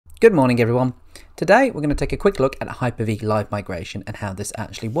Good morning everyone. Today we're going to take a quick look at Hyper-V live migration and how this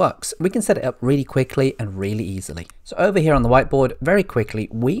actually works. We can set it up really quickly and really easily. So over here on the whiteboard, very quickly,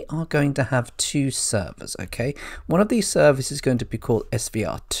 we are going to have two servers, okay? One of these servers is going to be called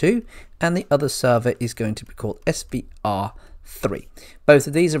SVR2 and the other server is going to be called SVR3. Both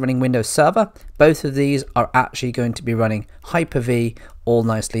of these are running Windows Server. Both of these are actually going to be running Hyper-V all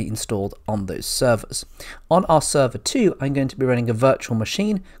nicely installed on those servers. On our server 2, I'm going to be running a virtual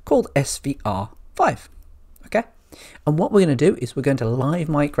machine called SVR5. Okay? And what we're going to do is we're going to live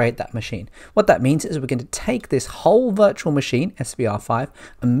migrate that machine. What that means is we're going to take this whole virtual machine, SVR5,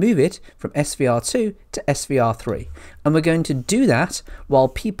 and move it from SVR2 to SVR3. And we're going to do that while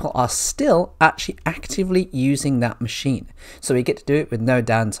people are still actually actively using that machine. So we get to do it with no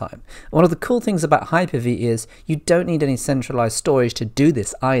downtime. One of the cool things about Hyper-V is you don't need any centralized storage to do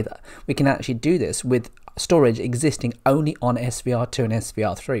this either. We can actually do this with storage existing only on SVR2 and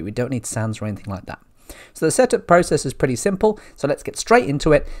SVR3. We don't need SANs or anything like that. So the setup process is pretty simple, so let's get straight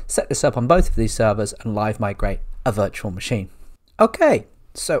into it, set this up on both of these servers and live migrate a virtual machine. Okay,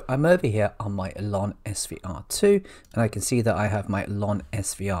 so I'm over here on my Elon SVR2 and I can see that I have my Elon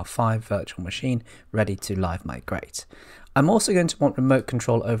SVR5 virtual machine ready to live migrate. I'm also going to want remote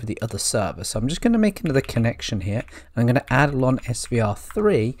control over the other server, so I'm just going to make another connection here and I'm going to add Elon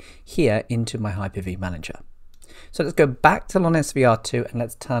SVR3 here into my Hyper-V Manager. So let's go back to Elon SVR2 and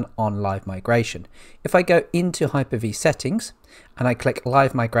let's turn on live migration. If I go into Hyper-V settings and I click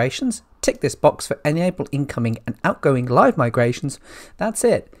live migrations, tick this box for enable incoming and outgoing live migrations, that's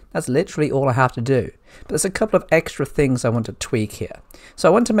it. That's literally all I have to do. But there's a couple of extra things I want to tweak here. So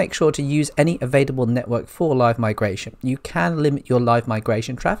I want to make sure to use any available network for live migration. You can limit your live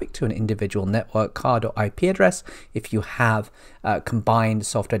migration traffic to an individual network card or IP address if you have combined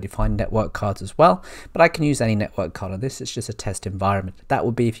software-defined network cards as well. But I can use any network card, and this is just a test environment. That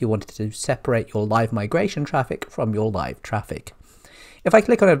would be if you wanted to separate your live migration traffic from your live traffic. If I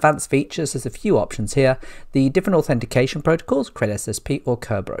click on advanced features, there's a few options here. The different authentication protocols, CredSSP or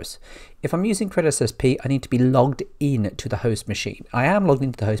Kerberos. If I'm using CredSSP, I need to be logged in to the host machine. I am logged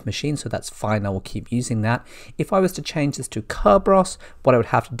into the host machine, so that's fine. I will keep using that. If I was to change this to Kerberos, what I would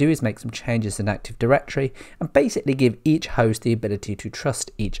have to do is make some changes in Active Directory and basically give each host the ability to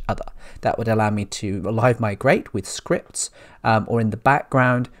trust each other. That would allow me to live migrate with scripts or in the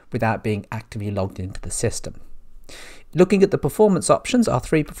background without being actively logged into the system. Looking at the performance options, our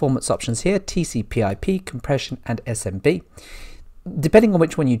three performance options here, TCP/IP, compression and SMB. Depending on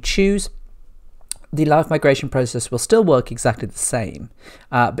which one you choose, the live migration process will still work exactly the same,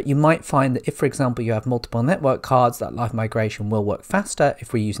 but you might find that if, for example, you have multiple network cards, that live migration will work faster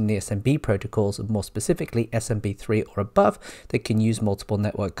if we're using the SMB protocols, and more specifically SMB3 or above, that can use multiple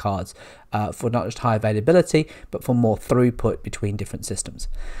network cards for not just high availability, but for more throughput between different systems.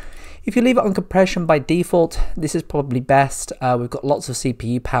 If you leave it on compression by default, this is probably best. We've got lots of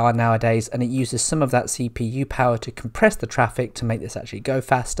CPU power nowadays, and it uses some of that CPU power to compress the traffic to make this actually go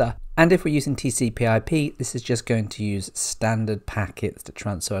faster. And if we're using TCP/IP, this is just going to use standard packets to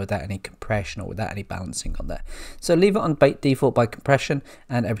transfer without any compression or without any balancing on there. So leave it on default by compression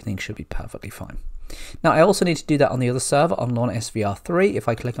and everything should be perfectly fine. Now I also need to do that on the other server on SVR3 if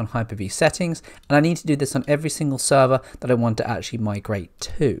I click on Hyper-V settings, and I need to do this on every single server that I want to actually migrate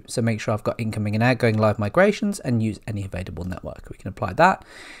to. So make sure I've got incoming and outgoing live migrations and use any available network. We can apply that.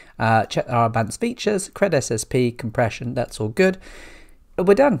 Check our advanced features, CredSSP, compression, that's all good.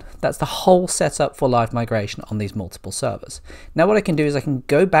 We're done. That's the whole setup for live migration on these multiple servers. Now what I can do is I can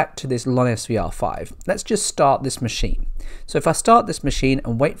go back to this Elon SVR5. Let's just start this machine. So if I start this machine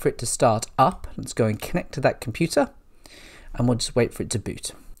and wait for it to start up, let's go and connect to that computer and we'll just wait for it to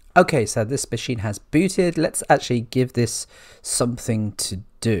boot. Okay, so this machine has booted. Let's actually give this something to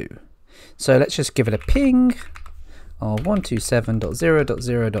do. So let's just give it a ping of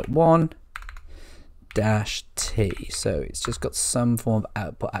 127.0.0.1. -T. So it's just got some form of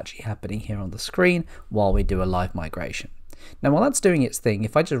output actually happening here on the screen while we do a live migration. Now while that's doing its thing,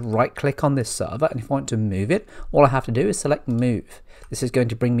 if I just right click on this server and if I want to move it, all I have to do is select move. This is going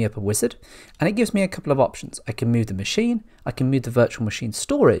to bring me up a wizard and it gives me a couple of options. I can move the machine, I can move the virtual machine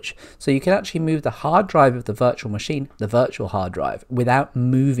storage. So you can actually move the hard drive of the virtual machine, the virtual hard drive, without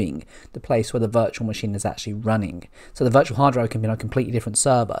moving the place where the virtual machine is actually running. So the virtual hard drive can be on a completely different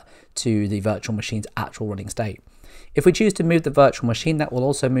server to the virtual machine's actual running state. If we choose to move the virtual machine, that will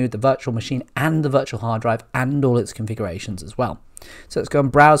also move the virtual machine and the virtual hard drive and all its configurations as well. So let's go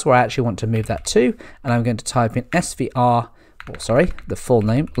and browse where I actually want to move that to, and I'm going to type in the full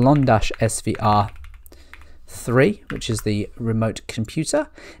name, Elon-SVR 3, which is the remote computer.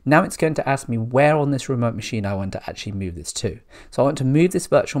 Now it's going to ask me where on this remote machine I want to actually move this to. So I want to move this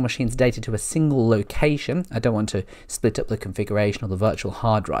virtual machine's data to a single location. I don't want to split up the configuration or the virtual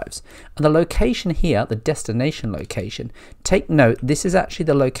hard drives. And the location here, the destination location, take note, this is actually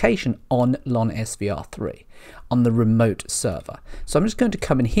the location on lon SVR3, on the remote server. So I'm just going to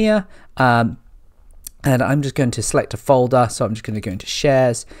come in here, and I'm just going to select a folder. So I'm just going to go into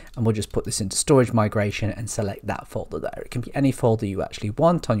shares, and we'll just put this into storage migration and select that folder there. It can be any folder you actually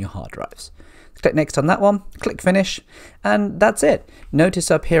want on your hard drives. Click next on that one, click finish, and that's it.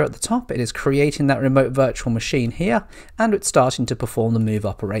 Notice up here at the top, it is creating that remote virtual machine here, and it's starting to perform the move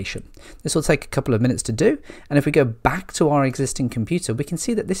operation. This will take a couple of minutes to do. And if we go back to our existing computer, we can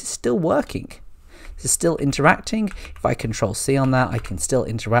see that this is still working. This is still interacting. If I Control C on that, I can still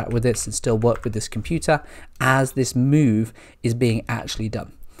interact with this and still work with this computer as this move is being actually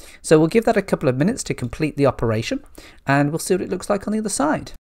done. So we'll give that a couple of minutes to complete the operation, and we'll see what it looks like on the other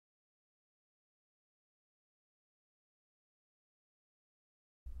side.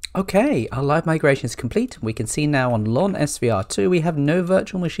 Okay, our live migration is complete. We can see now on lon SVR2 we have no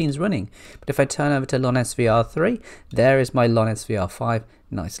virtual machines running. But if I turn over to lon SVR3, there is my lon SVR5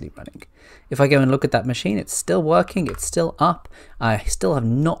 nicely running. If I go and look at that machine, it's still working, it's still up. I still have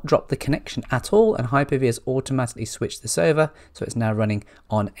not dropped the connection at all, and Hyper-V has automatically switched this over, so it's now running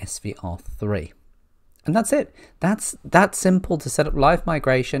on SVR3. And that's it. That's that simple to set up live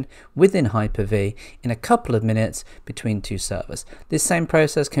migration within Hyper-V in a couple of minutes between two servers. This same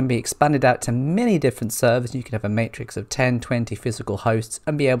process can be expanded out to many different servers. You can have a matrix of 10, 20 physical hosts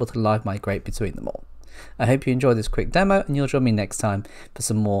and be able to live migrate between them all. I hope you enjoyed this quick demo, and you'll join me next time for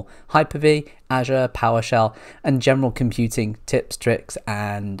some more Hyper-V, Azure, PowerShell, and general computing tips, tricks,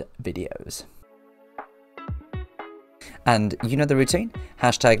 and videos. And you know the routine,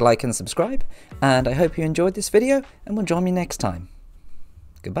 hashtag like and subscribe, and I hope you enjoyed this video and will join me next time.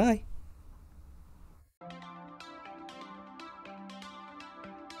 Goodbye.